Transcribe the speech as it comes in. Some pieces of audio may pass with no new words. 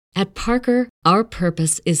At Parker, our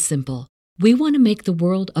purpose is simple. We want to make the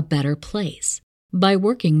world a better place by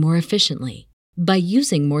working more efficiently, by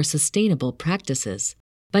using more sustainable practices,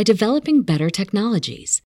 by developing better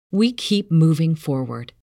technologies. We keep moving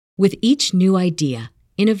forward. With each new idea,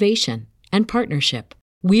 innovation, and partnership,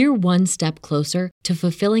 we're one step closer to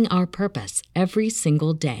fulfilling our purpose every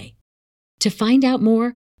single day. To find out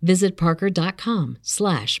more, visit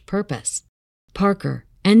parker.com/purpose. Parker,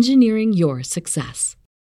 engineering your success.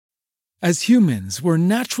 As humans, we're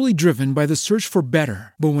naturally driven by the search for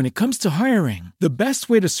better. But when it comes to hiring, the best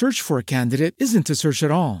way to search for a candidate isn't to search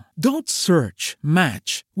at all. Don't search,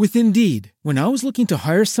 match with Indeed. When I was looking to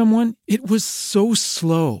hire someone, it was so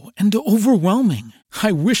slow and overwhelming.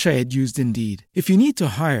 I wish I had used Indeed. If you need to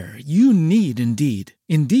hire, you need Indeed.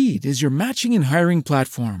 Indeed is your matching and hiring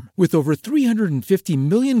platform with over 350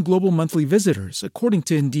 million global monthly visitors, according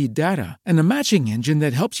to Indeed data, and a matching engine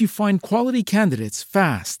that helps you find quality candidates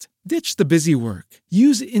fast. Ditch the busy work.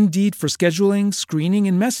 Use Indeed for scheduling, screening,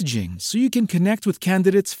 and messaging so you can connect with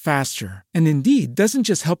candidates faster. And Indeed doesn't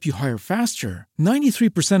just help you hire faster.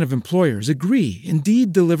 93% of employers agree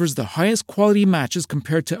Indeed delivers the highest quality matches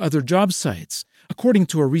compared to other job sites, according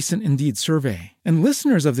to a recent Indeed survey. And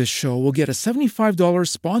listeners of this show will get a $75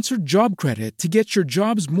 sponsored job credit to get your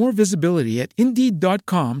jobs more visibility at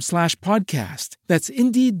Indeed.com/podcast. That's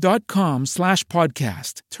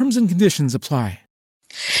Indeed.com/podcast. Terms and conditions apply.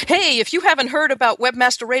 Hey, if you haven't heard about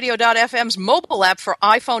WebmasterRadio.fm's mobile app for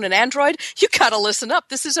iPhone and Android, you gotta listen up.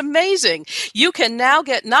 This is amazing. You can now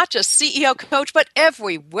get not just CEO Coach, but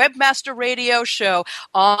every Webmaster Radio show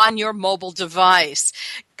on your mobile device.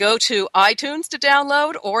 Go to iTunes to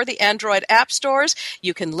download or the Android app stores.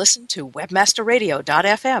 You can listen to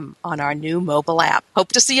WebmasterRadio.fm on our new mobile app.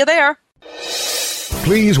 Hope to see you there.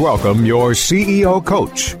 Please welcome your CEO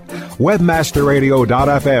Coach.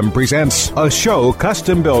 WebmasterRadio.fm presents a show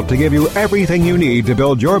custom built to give you everything you need to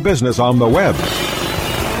build your business on the web.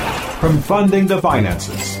 From funding to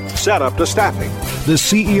finances, setup to staffing, the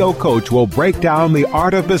CEO Coach will break down the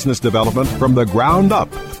art of business development from the ground up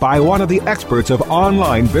by one of the experts of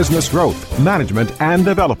online business growth, management, and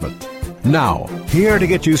development. Now, here to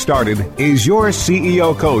get you started is your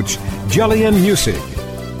CEO Coach, Jillian Muessig.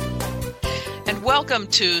 Welcome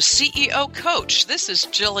to CEO Coach. This is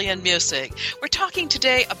Jillian Muessig. We're talking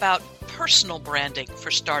today about personal branding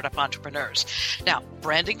for startup entrepreneurs. Now,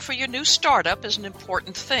 branding for your new startup is an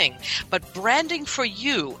important thing, but branding for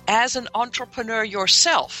you as an entrepreneur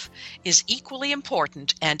yourself is equally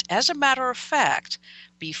important. And as a matter of fact,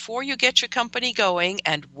 before you get your company going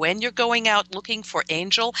and when you're going out looking for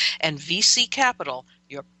angel and VC capital,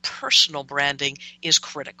 your personal branding is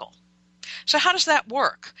critical. So how does that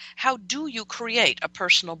work? How do you create a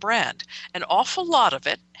personal brand? An awful lot of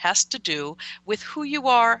it has to do with who you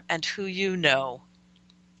are and who you know.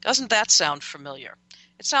 Doesn't that sound familiar?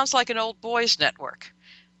 It sounds like an old boys network.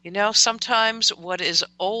 You know, sometimes what is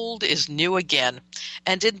old is new again.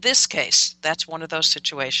 And in this case, that's one of those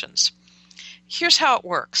situations. Here's how it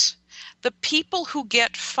works. The people who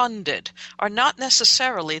get funded are not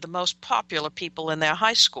necessarily the most popular people in their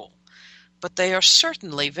high school, but they are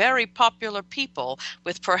certainly very popular people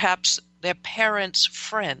with perhaps their parents'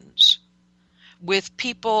 friends, with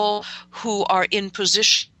people who are in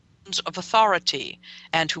positions of authority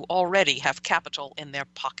and who already have capital in their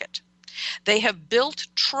pocket. They have built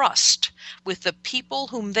trust with the people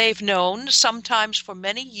whom they've known, sometimes for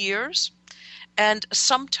many years, and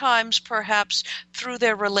sometimes perhaps through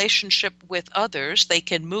their relationship with others, they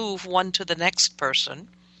can move one to the next person,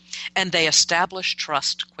 and they establish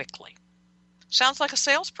trust quickly. Sounds like a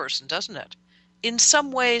salesperson, doesn't it? In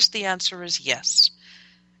some ways, the answer is yes.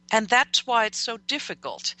 And that's why it's so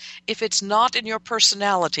difficult, if it's not in your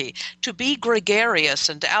personality, to be gregarious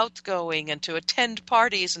and outgoing and to attend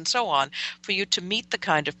parties and so on, for you to meet the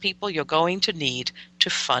kind of people you're going to need to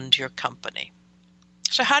fund your company.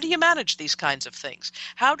 So how do you manage these kinds of things?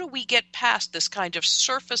 How do we get past this kind of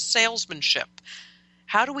surface salesmanship?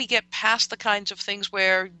 How do we get past the kinds of things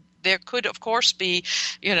where there could, of course, be,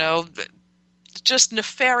 just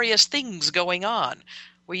nefarious things going on,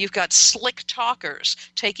 where you've got slick talkers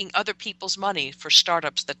taking other people's money for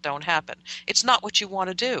startups that don't happen. It's not what you want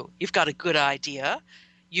to do. You've got a good idea.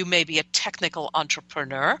 You may be a technical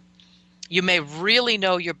entrepreneur. You may really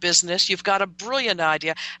know your business. You've got a brilliant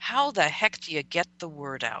idea. How the heck do you get the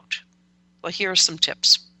word out? Well, here are some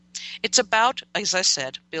tips. It's about, as I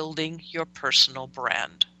said, building your personal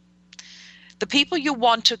brand. The people you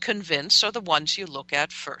want to convince are the ones you look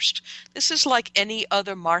at first. This is like any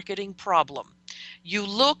other marketing problem. You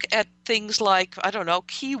look at things like, I don't know,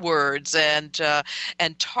 keywords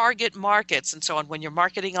and target markets and so on. When you're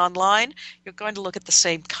marketing online, you're going to look at the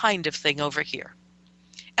same kind of thing over here.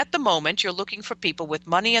 At the moment, you're looking for people with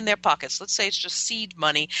money in their pockets. Let's say it's just seed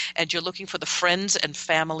money, and you're looking for the friends and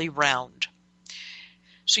family round.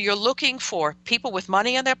 So you're looking for people with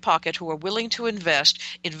money in their pocket who are willing to invest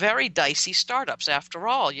in very dicey startups. After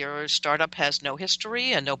all, your startup has no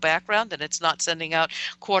history and no background, and it's not sending out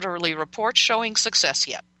quarterly reports showing success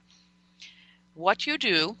yet. What you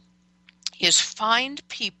do is find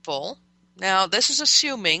people. Now, this is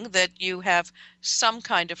assuming that you have some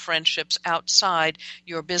kind of friendships outside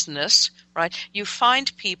your business, right? You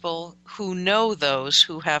find people who know those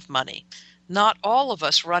who have money. Not all of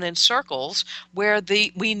us run in circles where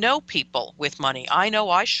we know people with money. I know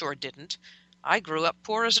I sure didn't. I grew up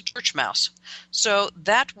poor as a church mouse. So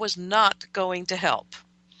that was not going to help.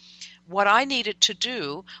 What I needed to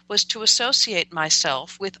do was to associate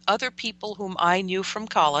myself with other people whom I knew from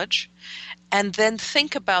college and then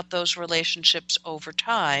think about those relationships over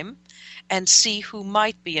time and see who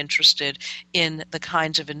might be interested in the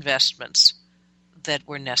kinds of investments that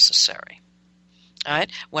were necessary. All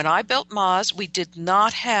right. When I built Moz, we did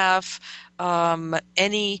not have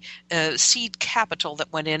any seed capital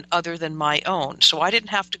that went in other than my own. So I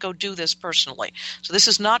didn't have to go do this personally. So this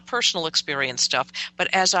is not personal experience stuff. But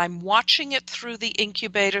as I'm watching it through the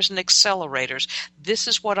incubators and accelerators, this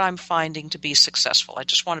is what I'm finding to be successful. I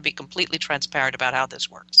just want to be completely transparent about how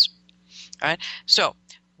this works. All right. So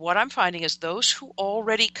what I'm finding is those who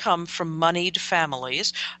already come from moneyed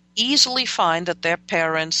families easily find that their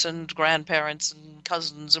parents and grandparents and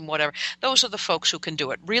cousins and whatever, those are the folks who can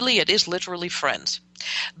do it. Really, it is literally friends.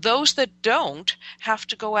 Those that don't have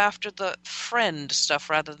to go after the friend stuff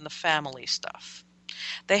rather than the family stuff.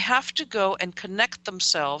 They have to go and connect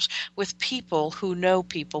themselves with people who know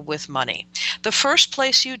people with money. The first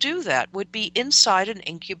place you do that would be inside an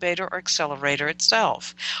incubator or accelerator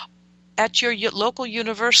itself. At your local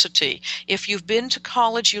university, if you've been to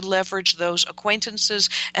college, you leverage those acquaintances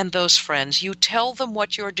and those friends. You tell them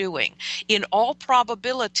what you're doing. In all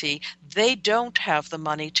probability, they don't have the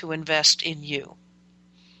money to invest in you,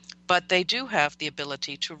 but they do have the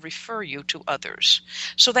ability to refer you to others.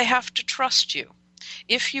 So they have to trust you.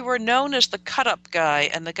 If you were known as the cut-up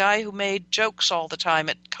guy and the guy who made jokes all the time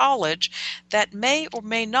at college, that may or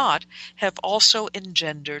may not have also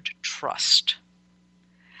engendered trust.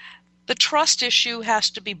 The trust issue has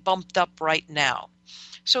to be bumped up right now.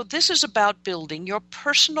 So this is about building your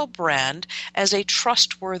personal brand as a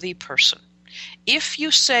trustworthy person. If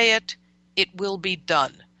you say it, it will be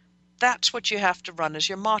done. That's what you have to run as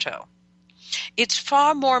your motto. It's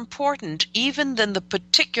far more important even than the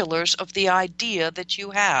particulars of the idea that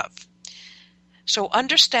you have. So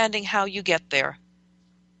understanding how you get there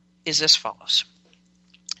is as follows.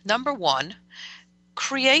 Number one,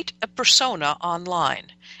 create a persona online.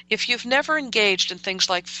 If you've never engaged in things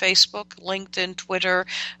like Facebook, LinkedIn, Twitter,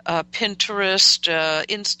 Pinterest,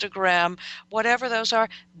 Instagram, whatever those are,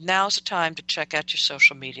 now's the time to check out your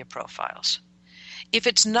social media profiles. If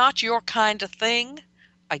it's not your kind of thing,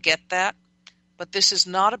 I get that. But this is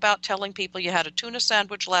not about telling people you had a tuna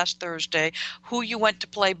sandwich last Thursday, who you went to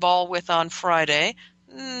play ball with on Friday.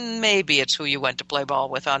 Maybe it's who you went to play ball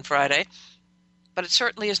with on Friday. But it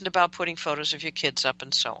certainly isn't about putting photos of your kids up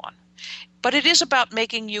and so on. But it is about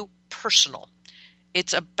making you personal.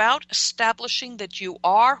 It's about establishing that you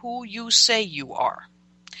are who you say you are.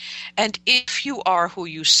 And if you are who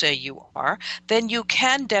you say you are, then you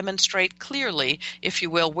can demonstrate clearly, if you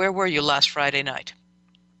will, where were you last Friday night?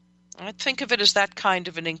 I think of it as that kind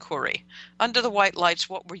of an inquiry. Under the white lights,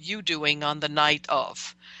 what were you doing on the night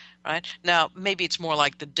of? Right? Now, maybe it's more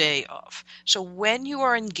like the day of. So when you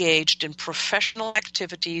are engaged in professional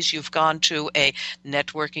activities, you've gone to a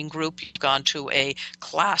networking group, you've gone to a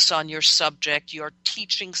class on your subject, you're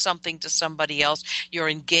teaching something to somebody else, you're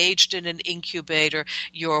engaged in an incubator,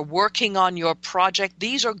 you're working on your project,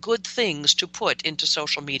 these are good things to put into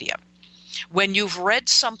social media. When you've read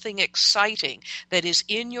something exciting that is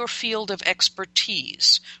in your field of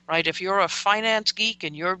expertise, right? If you're a finance geek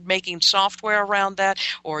and you're making software around that,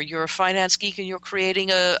 or you're a finance geek and you're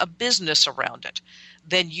creating a business around it,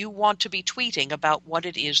 then you want to be tweeting about what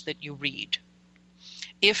it is that you read.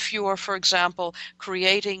 If you're, for example,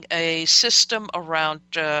 creating a system around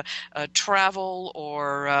travel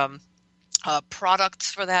or products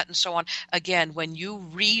for that and so on. Again, when you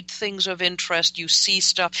read things of interest, you see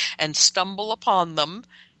stuff and stumble upon them,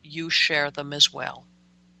 you share them as well.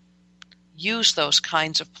 Use those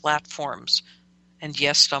kinds of platforms. And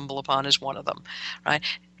yes, Stumble Upon is one of them, right?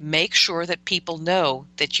 Make sure that people know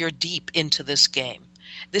that you're deep into this game.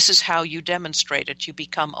 This is how you demonstrate it. You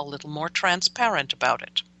become a little more transparent about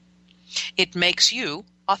it. It makes you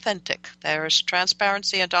authentic. There's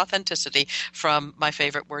transparency and authenticity from my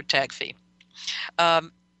favorite word, tag fee.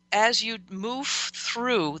 As you move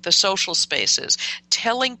through the social spaces,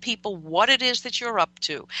 telling people what it is that you're up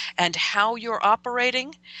to and how you're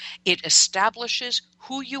operating, it establishes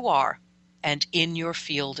who you are and in your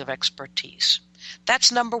field of expertise.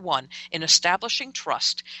 That's number one in establishing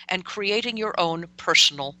trust and creating your own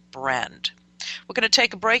personal brand. We're going to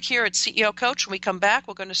take a break here at CEO Coach. When we come back,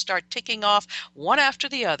 we're going to start ticking off one after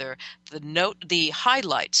the other the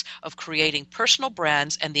highlights of creating personal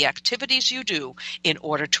brands and the activities you do in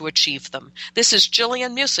order to achieve them. This is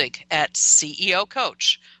Jillian Muessig at CEO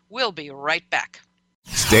Coach. We'll be right back.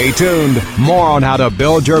 Stay tuned. More on how to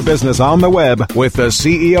build your business on the web with the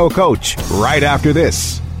CEO Coach right after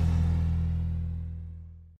this.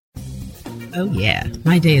 Oh yeah,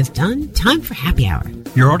 my day is done. Time for happy hour.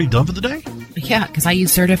 You're already done for the day? Yeah, because I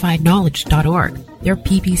use CertifiedKnowledge.org. Their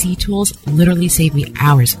PPC tools literally save me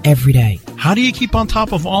hours every day. How do you keep on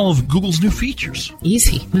top of all of Google's new features?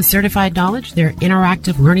 Easy. With Certified Knowledge, their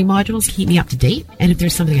interactive learning modules keep me up to date. And if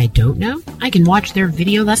there's something I don't know, I can watch their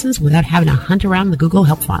video lessons without having to hunt around the Google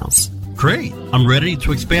Help files. Great. I'm ready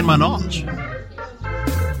to expand my knowledge.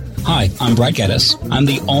 Hi, I'm Brad Geddes. I'm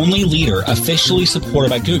the only leader officially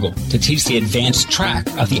supported by Google to teach the advanced track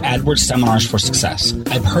of the AdWords Seminars for Success.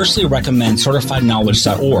 I personally recommend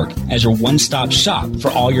CertifiedKnowledge.org as your one-stop shop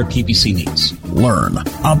for all your PPC needs. Learn,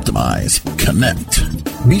 optimize, connect.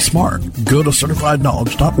 Be smart. Go to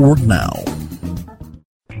CertifiedKnowledge.org now.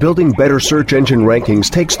 Building better search engine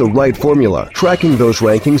rankings takes the right formula. Tracking those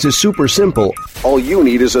rankings is super simple. All you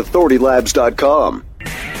need is AuthorityLabs.com.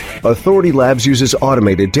 Authority Labs uses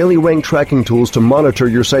automated daily rank tracking tools to monitor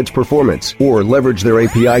your site's performance or leverage their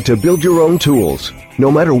API to build your own tools.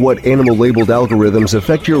 No matter what animal-labeled algorithms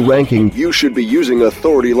affect your ranking, you should be using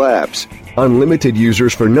Authority Labs. Unlimited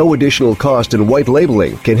users for no additional cost and white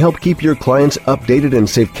labeling can help keep your clients updated and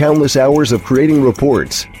save countless hours of creating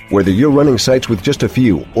reports. Whether you're running sites with just a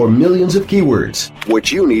few or millions of keywords,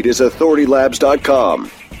 what you need is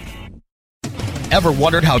AuthorityLabs.com. Ever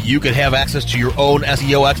wondered how you could have access to your own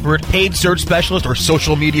SEO expert, paid search specialist, or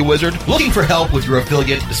social media wizard? Looking for help with your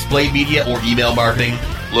affiliate, display media, or email marketing?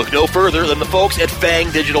 Look no further than the folks at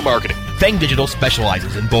Fang Digital Marketing. Fang Digital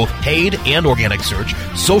specializes in both paid and organic search,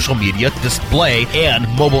 social media, display, and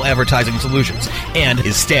mobile advertising solutions, and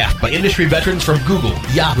is staffed by industry veterans from Google,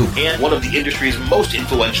 Yahoo, and one of the industry's most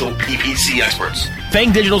influential PPC experts.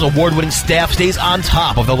 Fang Digital's award-winning staff stays on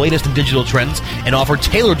top of the latest in digital trends and offer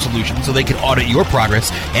tailored solutions so they can audit your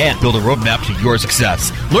progress and build a roadmap to your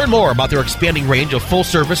success. Learn more about their expanding range of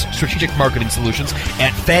full-service strategic marketing solutions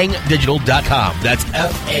at fangdigital.com. That's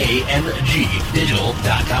F-A-N-G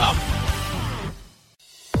digital.com.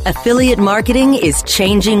 Affiliate marketing is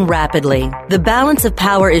changing rapidly. The balance of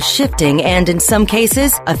power is shifting, and in some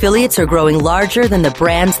cases, affiliates are growing larger than the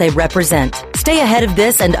brands they represent. Stay ahead of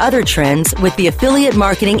this and other trends with the Affiliate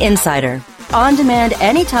Marketing Insider. On demand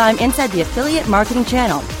anytime inside the Affiliate Marketing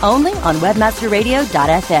channel, only on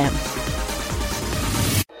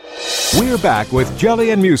webmasterradio.fm. We're back with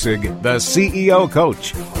Jillian Muessig, the CEO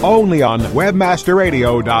Coach, only on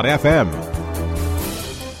webmasterradio.fm.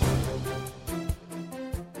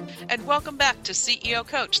 And welcome back to CEO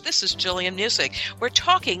Coach. This is Jillian Muessig. We're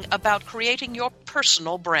talking about creating your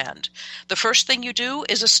personal brand. The first thing you do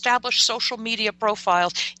is establish social media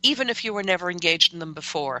profiles, even if you were never engaged in them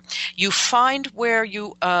before. You find where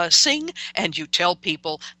you sing and you tell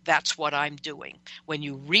people, that's what I'm doing. When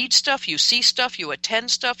you read stuff, you see stuff, you attend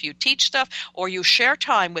stuff, you teach stuff, or you share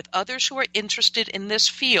time with others who are interested in this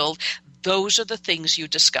field, those are the things you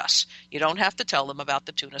discuss. You don't have to tell them about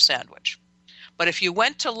the tuna sandwich. But if you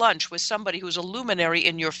went to lunch with somebody who's a luminary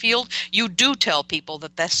in your field, you do tell people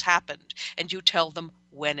that this happened, and you tell them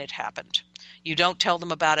when it happened. You don't tell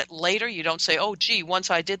them about it later. You don't say, oh, gee, once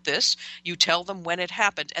I did this. You tell them when it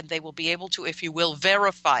happened, and they will be able to, if you will,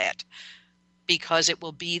 verify it, because it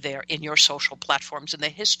will be there in your social platforms, in the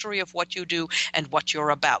history of what you do and what you're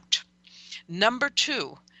about. Number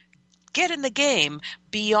 2, get in the game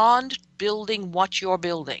beyond building what you're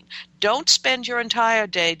building. Don't spend your entire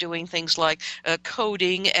day doing things like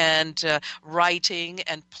coding and writing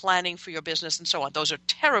and planning for your business and so on. Those are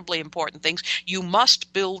terribly important things. You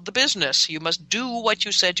must build the business. You must do what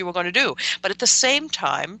you said you were going to do. But at the same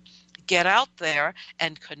time, get out there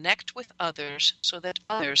and connect with others so that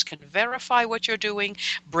others can verify what you're doing,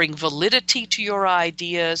 bring validity to your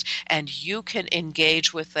ideas, and you can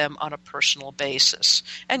engage with them on a personal basis.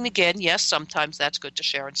 And again, yes, sometimes that's good to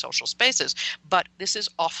share in social spaces, but this is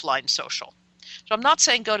offline social. So I'm not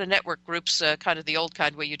saying go to network groups, kind of the old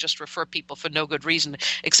kind where you just refer people for no good reason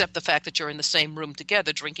except the fact that you're in the same room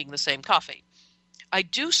together drinking the same coffee. I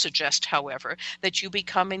do suggest, however, that you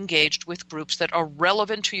become engaged with groups that are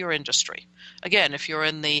relevant to your industry. Again, if you're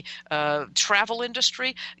in the travel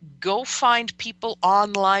industry, go find people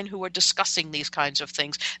online who are discussing these kinds of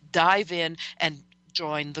things. Dive in and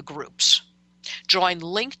join the groups. Join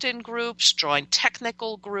LinkedIn groups, join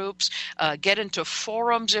technical groups, get into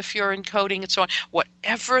forums if you're in coding and so on.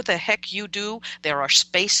 Whatever the heck you do, there are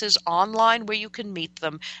spaces online where you can meet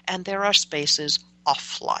them, and there are spaces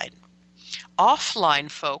offline. Offline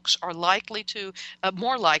folks are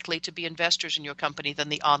more likely to be investors in your company than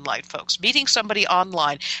the online folks. Meeting somebody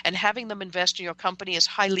online and having them invest in your company is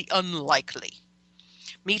highly unlikely.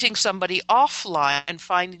 Meeting somebody offline and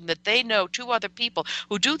finding that they know two other people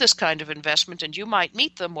who do this kind of investment and you might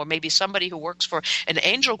meet them, or maybe somebody who works for an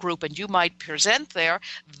angel group and you might present there,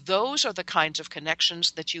 those are the kinds of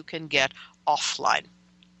connections that you can get offline.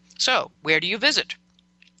 So, where do you visit?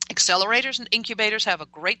 Accelerators and incubators have a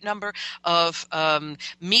great number of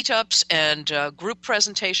meetups and group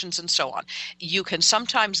presentations and so on. You can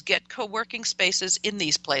sometimes get co-working spaces in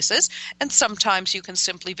these places, and sometimes you can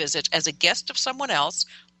simply visit as a guest of someone else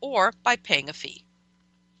or by paying a fee.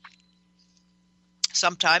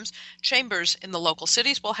 Sometimes chambers in the local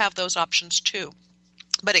cities will have those options too.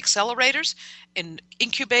 But accelerators,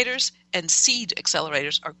 incubators, and seed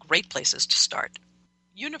accelerators are great places to start.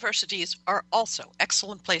 Universities are also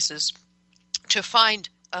excellent places to find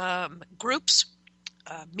groups,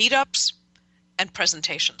 meetups, and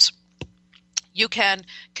presentations. You can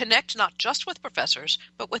connect not just with professors,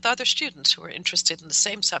 but with other students who are interested in the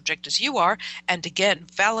same subject as you are, and again,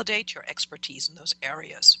 validate your expertise in those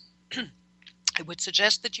areas. I would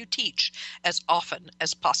suggest that you teach as often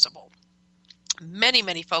as possible. Many,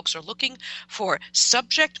 many folks are looking for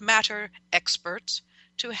subject matter experts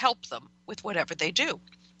to help them with whatever they do.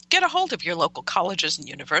 Get a hold of your local colleges and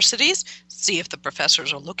universities. See if the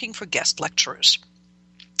professors are looking for guest lecturers.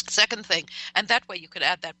 Second thing, and that way you could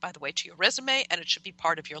add that, by the way, to your resume, and it should be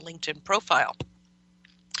part of your LinkedIn profile.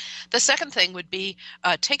 The second thing would be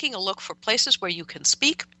taking a look for places where you can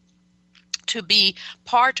speak, to be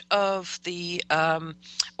part of the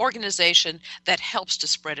organization that helps to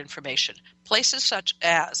spread information. Places such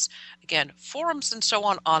as, again, forums and so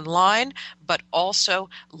on online, but also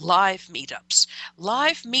live meetups.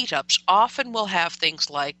 Live meetups often will have things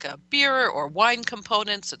like beer or wine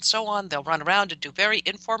components and so on. They'll run around and do very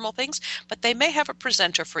informal things, but they may have a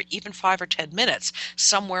presenter for even 5 or 10 minutes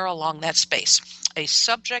somewhere along that space, a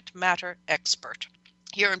subject matter expert.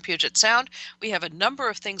 Here in Puget Sound, we have a number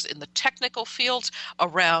of things in the technical fields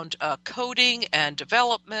around coding and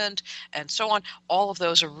development and so on. All of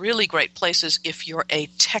those are really great places if you're a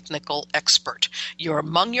technical expert. You're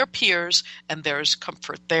among your peers, and there's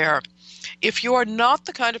comfort there. If you are not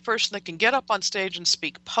the kind of person that can get up on stage and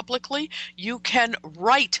speak publicly, you can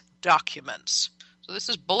write documents. So this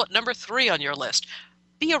is bullet number 3 on your list.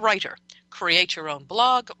 Be a writer. Create your own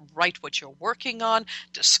blog, write what you're working on,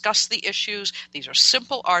 discuss the issues. These are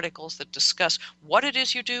simple articles that discuss what it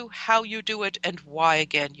is you do, how you do it, and why,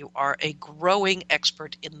 again, you are a growing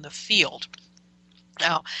expert in the field.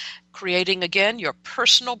 Now, creating, again, your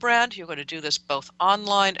personal brand, you're going to do this both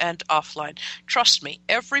online and offline. Trust me,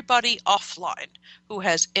 everybody offline who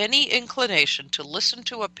has any inclination to listen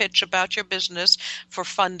to a pitch about your business for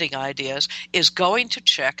funding ideas is going to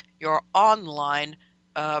check your online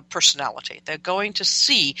personality. They're going to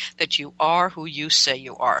see that you are who you say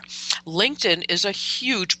you are. LinkedIn is a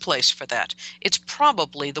huge place for that. It's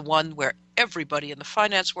probably the one where everybody in the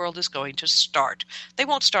finance world is going to start. They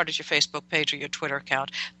won't start at your Facebook page or your Twitter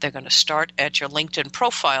account. They're going to start at your LinkedIn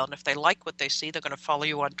profile, and if they like what they see, they're going to follow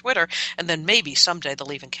you on Twitter, and then maybe someday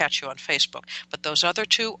they'll even catch you on Facebook. But those other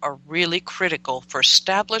two are really critical for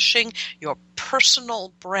establishing your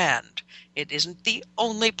personal brand. It isn't the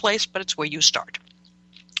only place, but it's where you start.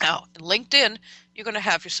 Now, in LinkedIn, you're going to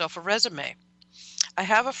have yourself a resume. I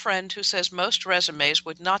have a friend who says most resumes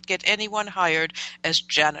would not get anyone hired as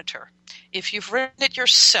janitor. If you've written it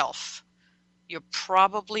yourself, you're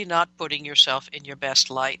probably not putting yourself in your best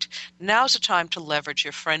light. Now's the time to leverage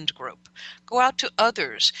your friend group. Go out to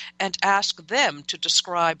others and ask them to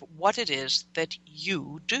describe what it is that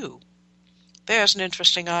you do. There's an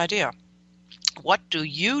interesting idea. What do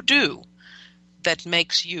you do that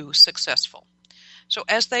makes you successful? So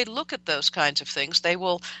as they look at those kinds of things, they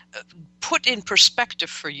will put in perspective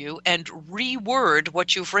for you and reword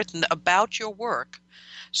what you've written about your work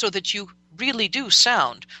so that you really do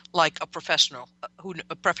sound like a professional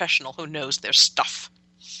who knows their stuff.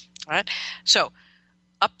 All right? So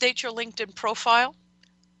update your LinkedIn profile.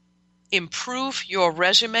 Improve your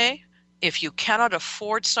resume. If you cannot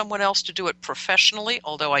afford someone else to do it professionally,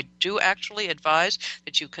 although I do actually advise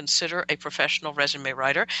that you consider a professional resume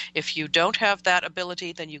writer, if you don't have that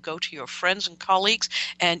ability, then you go to your friends and colleagues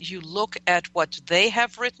and you look at what they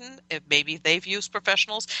have written, if maybe they've used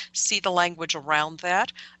professionals, see the language around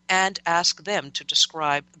that, and ask them to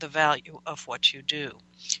describe the value of what you do.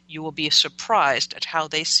 You will be surprised at how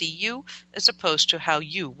they see you as opposed to how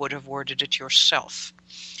you would have worded it yourself.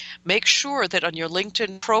 Make sure that on your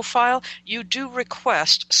LinkedIn profile, you do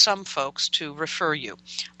request some folks to refer you.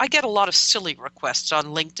 I get a lot of silly requests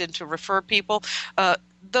on LinkedIn to refer people.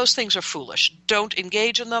 Those things are foolish. Don't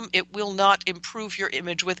engage in them. It will not improve your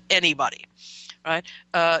image with anybody. Right?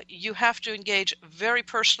 You have to engage very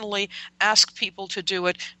personally, ask people to do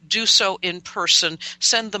it, do so in person,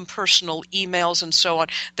 send them personal emails and so on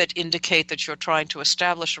that indicate that you're trying to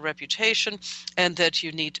establish a reputation and that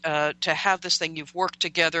you need to have this thing. You've worked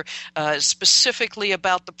together specifically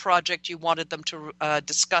about the project you wanted them to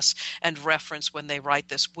discuss and reference when they write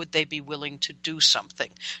this. Would they be willing to do something,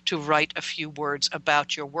 to write a few words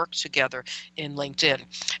about your work together in LinkedIn?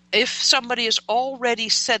 If somebody has already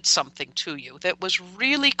said something to you that was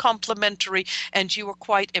really complimentary and you were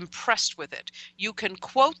quite impressed with it, you can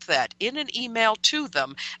quote that in an email to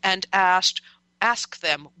them and ask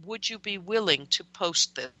them, would you be willing to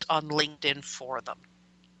post this on LinkedIn for them?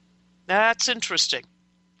 That's interesting.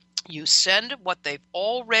 You send what they've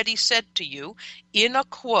already said to you in a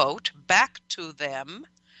quote back to them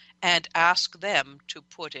and ask them to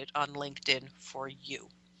put it on LinkedIn for you.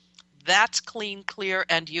 That's clean, clear,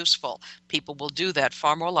 and useful. People will do that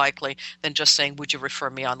far more likely than just saying, would you refer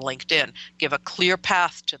me on LinkedIn? Give a clear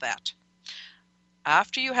path to that.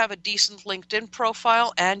 After you have a decent LinkedIn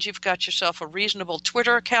profile and you've got yourself a reasonable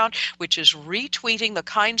Twitter account, which is retweeting the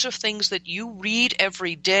kinds of things that you read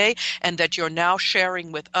every day and that you're now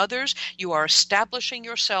sharing with others, you are establishing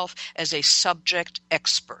yourself as a subject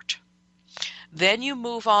expert. Then you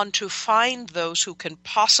move on to find those who can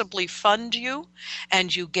possibly fund you,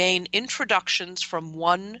 and you gain introductions from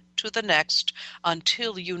one to the next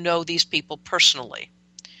until you know these people personally.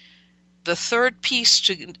 The third piece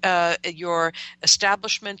to your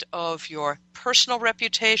establishment of your personal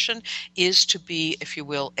reputation is to be, if you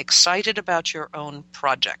will, excited about your own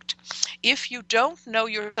project. If you don't know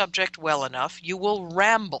your subject well enough, you will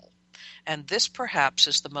ramble. And this perhaps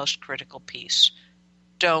is the most critical piece.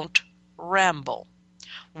 Don't ramble.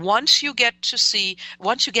 Once you get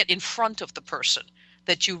in front of the person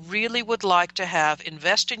that you really would like to have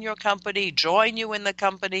invest in your company, join you in the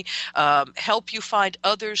company, help you find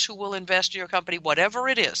others who will invest in your company, whatever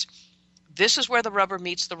it is, this is where the rubber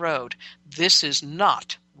meets the road. This is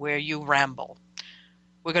not where you ramble.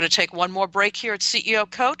 We're going to take one more break here at CEO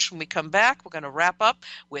Coach. When we come back, we're going to wrap up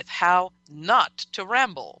with how not to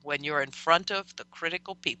ramble when you're in front of the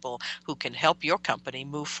critical people who can help your company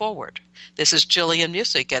move forward. This is Jillian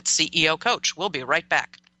Muessig at CEO Coach. We'll be right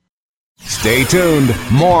back. Stay tuned.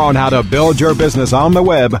 More on how to build your business on the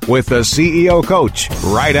web with the CEO Coach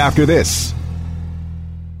right after this.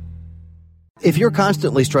 If you're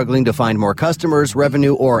constantly struggling to find more customers,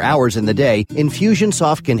 revenue, or hours in the day,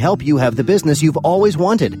 Infusionsoft can help you have the business you've always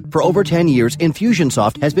wanted. For over 10 years,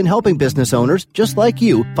 Infusionsoft has been helping business owners just like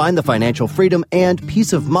you find the financial freedom and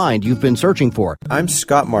peace of mind you've been searching for. I'm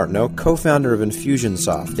Scott Martineau, co-founder of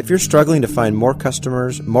Infusionsoft. If you're struggling to find more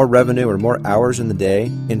customers, more revenue, or more hours in the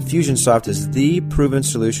day, Infusionsoft is the proven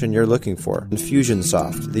solution you're looking for.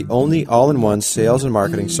 Infusionsoft, the only all-in-one sales and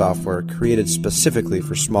marketing software created specifically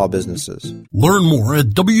for small businesses. Learn more at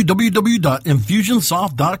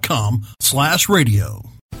www.infusionsoft.com/radio.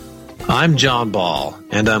 I'm John Ball,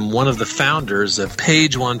 and I'm one of the founders of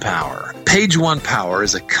Page One Power. Page One Power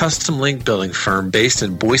is a custom link building firm based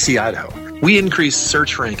in Boise, Idaho. We increase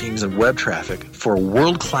search rankings and web traffic for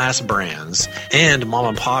world-class brands and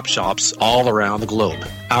mom-and-pop shops all around the globe.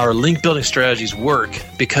 Our link building strategies work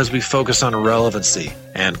because we focus on relevancy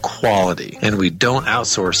and quality, and we don't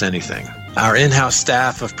outsource anything. Our in-house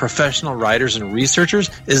staff of professional writers and researchers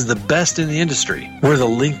is the best in the industry. We're the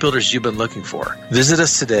link builders you've been looking for. Visit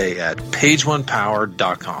us today at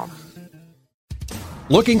pageonepower.com.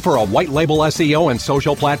 Looking for a white label SEO and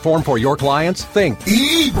social platform for your clients? Think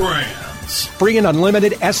eBrands. Free and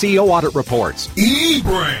unlimited SEO audit reports.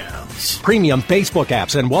 eBrands. Premium Facebook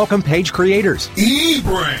apps and welcome page creators.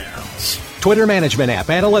 eBrands. Twitter management app,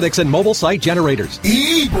 analytics, and mobile site generators.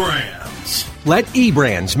 eBrands. Let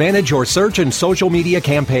eBrands manage your search and social media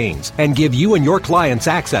campaigns and give you and your clients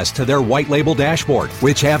access to their white label dashboard,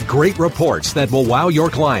 which have great reports that will wow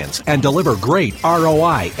your clients and deliver great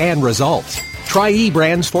ROI and results. Try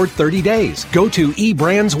eBrands for 30 days. Go to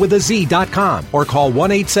eBrandsWithAZ.com or call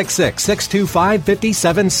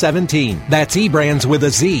 1-866-625-5717. That's eBrands with a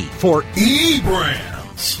Z for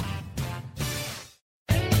eBrands.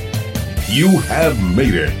 You have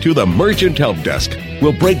made it to the Merchant Help Desk.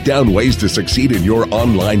 We'll break down ways to succeed in your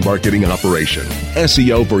online marketing operation,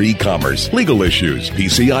 SEO for e-commerce, legal issues,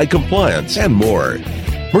 PCI compliance, and more.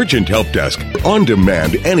 Merchant Help Desk, on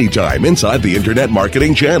demand anytime inside the Internet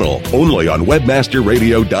Marketing Channel, only on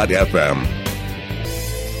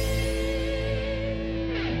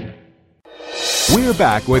webmasterradio.fm. We're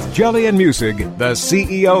back with Jillian Muessig, the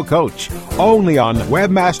CEO Coach, only on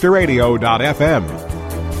webmasterradio.fm.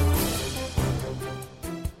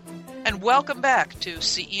 And welcome back to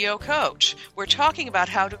CEO Coach. We're talking about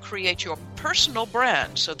how to create your personal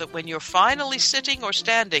brand so that when you're finally sitting or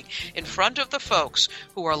standing in front of the folks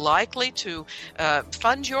who are likely to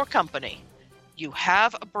fund your company, you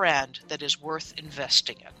have a brand that is worth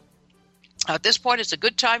investing in. At this point, it's a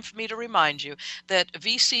good time for me to remind you that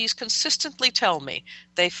VCs consistently tell me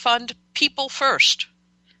they fund people first,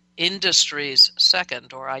 industries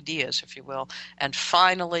second, or ideas, if you will, and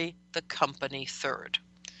finally the company third.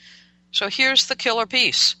 So here's the killer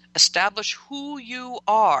piece. Establish who you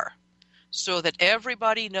are so that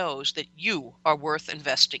everybody knows that you are worth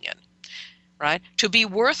investing in, right? To be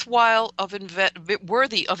worthy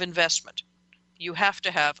of investment, you have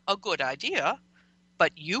to have a good idea,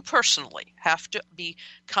 but you personally have to be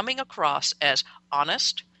coming across as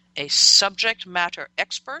honest, a subject matter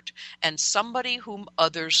expert, and somebody whom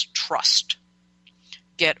others trust.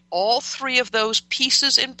 Get all three of those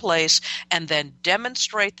pieces in place and then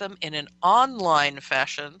demonstrate them in an online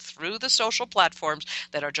fashion through the social platforms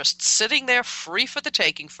that are just sitting there free for the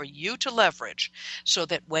taking for you to leverage, so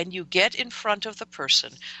that when you get in front of the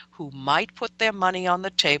person who might put their money on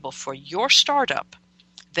the table for your startup,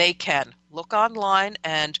 they can look online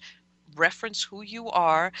and reference who you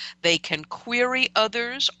are. They can query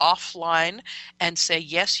others offline and say,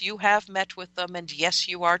 yes, you have met with them, and yes,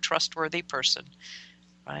 you are a trustworthy person.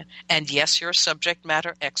 Right? And yes, you're a subject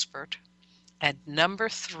matter expert. And number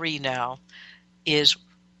 3 now is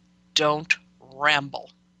don't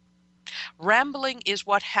ramble. Rambling is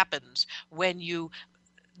what happens when you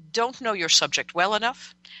don't know your subject well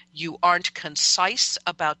enough, you aren't concise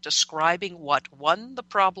about describing what, 1, the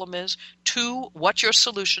problem is, 2, what your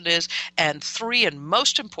solution is, and 3, and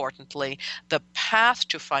most importantly, the path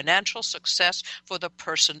to financial success for the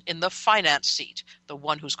person in the finance seat, the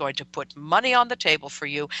one who's going to put money on the table for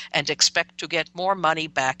you and expect to get more money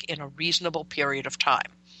back in a reasonable period of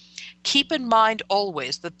time. Keep in mind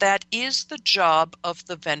always that that is the job of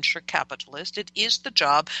the venture capitalist. It is the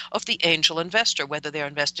job of the angel investor, whether they're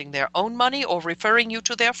investing their own money or referring you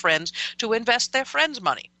to their friends to invest their friends'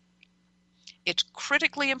 money. It's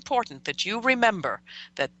critically important that you remember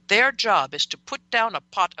that their job is to put down a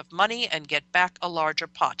pot of money and get back a larger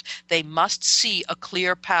pot. They must see a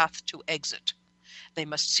clear path to exit. They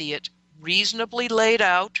must see it reasonably laid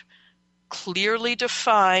out, clearly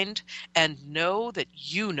defined, and know that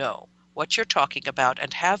you know what you're talking about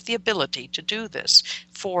and have the ability to do this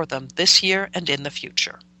for them this year and in the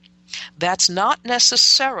future. That's not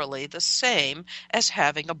necessarily the same as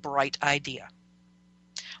having a bright idea.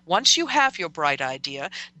 Once you have your bright idea,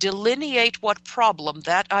 delineate what problem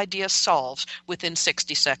that idea solves within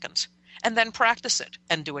 60 seconds. And then practice it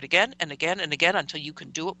and do it again and again and again until you can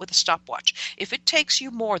do it with a stopwatch. If it takes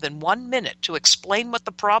you more than 1 minute to explain what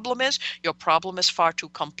the problem is, your problem is far too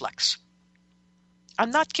complex.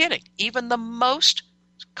 I'm not kidding. Even the most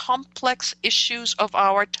complex issues of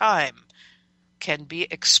our time can be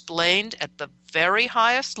explained at the very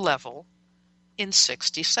highest level in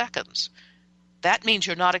 60 seconds. That means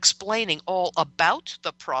you're not explaining all about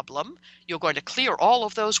the problem. You're going to clear all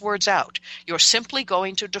of those words out. You're simply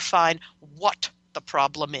going to define what the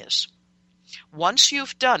problem is. Once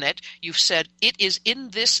you've done it, you've said it is in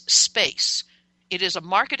this space. It is a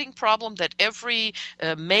marketing problem that every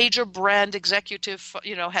major brand executive,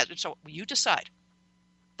 has. So you decide.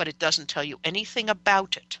 But it doesn't tell you anything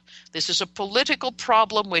about it. This is a political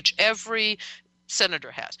problem which every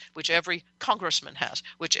senator has, which every congressman has,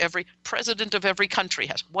 which every president of every country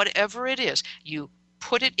has. Whatever it is, you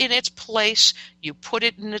put it in its place, you put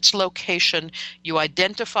it in its location, you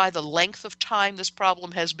identify the length of time this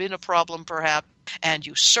problem has been a problem perhaps, and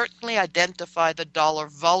you certainly identify the dollar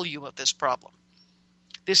volume of this problem.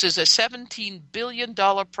 This is a $17 billion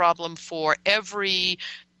problem for every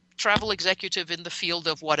travel executive in the field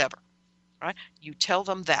of whatever. Right? You tell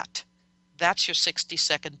them that. That's your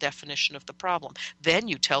 60-second definition of the problem. Then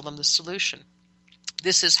you tell them the solution.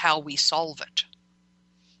 This is how we solve it.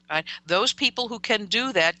 Right? Those people who can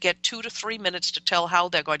do that get 2 to 3 minutes to tell how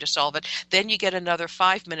they're going to solve it. Then you get another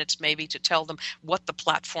 5 minutes maybe to tell them what the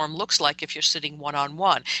platform looks like if you're sitting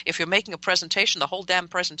one-on-one. If you're making a presentation, the whole damn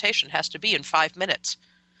presentation has to be in 5 minutes.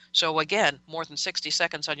 So again, more than 60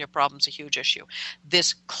 seconds on your problem's a huge issue.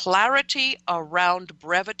 This clarity around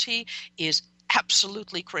brevity is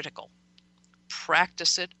absolutely critical.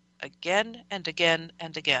 Practice it again and again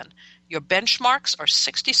and again. Your benchmarks are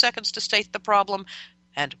 60 seconds to state the problem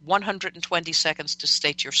and 120 seconds to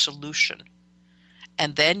state your solution.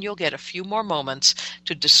 And then you'll get a few more moments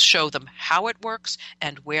to just show them how it works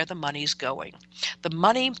and where the money's going. The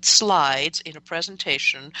money slides in a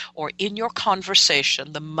presentation or in your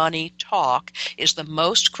conversation, the money talk, is the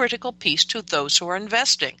most critical piece to those who are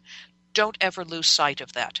investing. Don't ever lose sight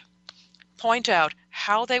of that. Point out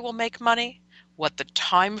how they will make money, what the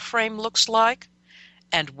time frame looks like,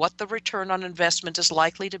 and what the return on investment is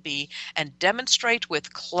likely to be, and demonstrate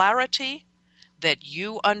with clarity that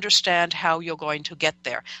you understand how you're going to get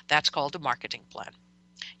there. That's called a marketing plan.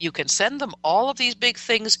 You can send them all of these big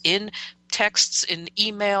things in texts, in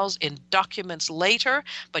emails, in documents later,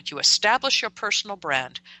 but you establish your personal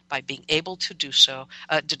brand by being able to do so,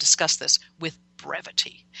 to discuss this with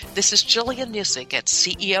brevity. This is Jillian Muessig at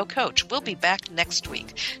CEO Coach. We'll be back next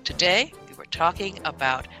week. Today, we're talking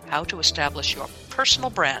about how to establish your personal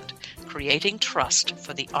brand, creating trust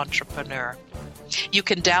for the entrepreneur. You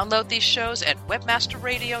can download these shows at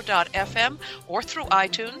webmasterradio.fm or through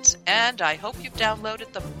iTunes, and I hope you've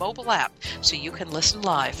downloaded the mobile app so you can listen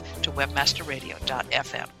live to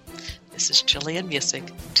webmasterradio.fm. This is Jillian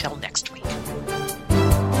Muessig. Till next week.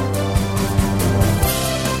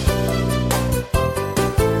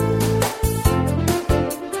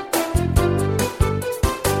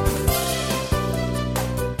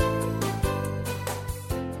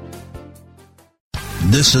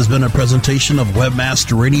 This has been a presentation of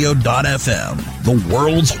WebmasterRadio.fm, the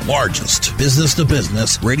world's largest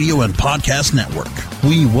business-to-business radio and podcast network.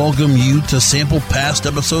 We welcome you to sample past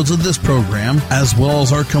episodes of this program, as well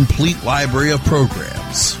as our complete library of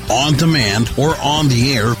programs, on demand or on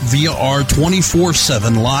the air via our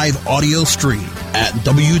 24/7 live audio stream at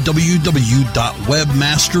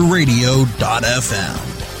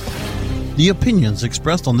www.webmasterradio.fm. The opinions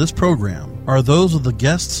expressed on this program are those of the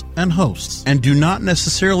guests and hosts and do not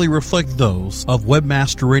necessarily reflect those of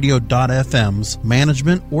WebmasterRadio.fm's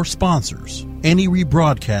management or sponsors. Any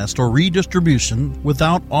rebroadcast or redistribution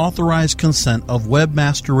without authorized consent of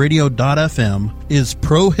WebmasterRadio.fm is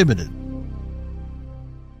prohibited.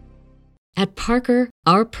 At Parker,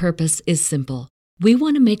 our purpose is simple. We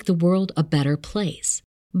want to make the world a better place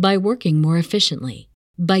by working more efficiently,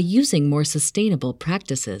 by using more sustainable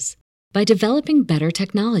practices, by developing better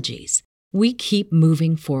technologies. We keep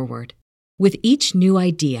moving forward. With each new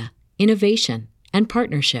idea, innovation, and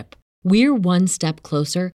partnership, we're one step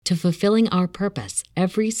closer to fulfilling our purpose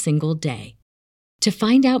every single day. To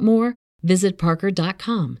find out more, visit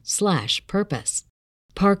parker.com/purpose.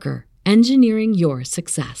 Parker, engineering your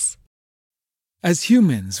success. As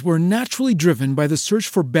humans, we're naturally driven by the search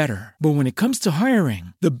for better. But when it comes to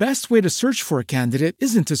hiring, the best way to search for a candidate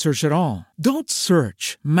isn't to search at all. Don't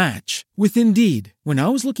search, match with Indeed. When I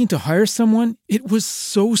was looking to hire someone, it was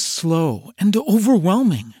so slow and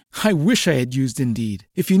overwhelming. I wish I had used Indeed.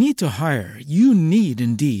 If you need to hire, you need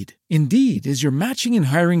Indeed. Indeed is your matching and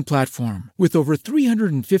hiring platform with over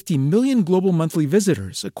 350 million global monthly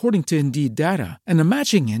visitors, according to Indeed data, and a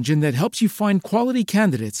matching engine that helps you find quality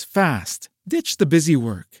candidates fast. Ditch the busy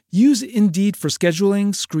work. Use Indeed for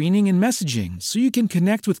scheduling, screening, and messaging so you can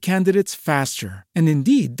connect with candidates faster. And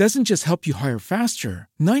Indeed doesn't just help you hire faster.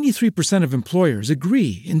 93% of employers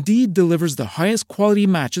agree Indeed delivers the highest quality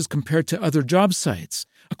matches compared to other job sites,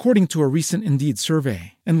 according to a recent Indeed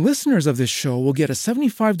survey. And listeners of this show will get a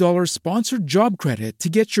 $75 sponsored job credit to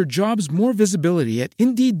get your jobs more visibility at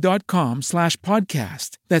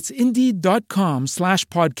Indeed.com/podcast. That's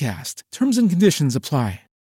Indeed.com/podcast. Terms and conditions apply.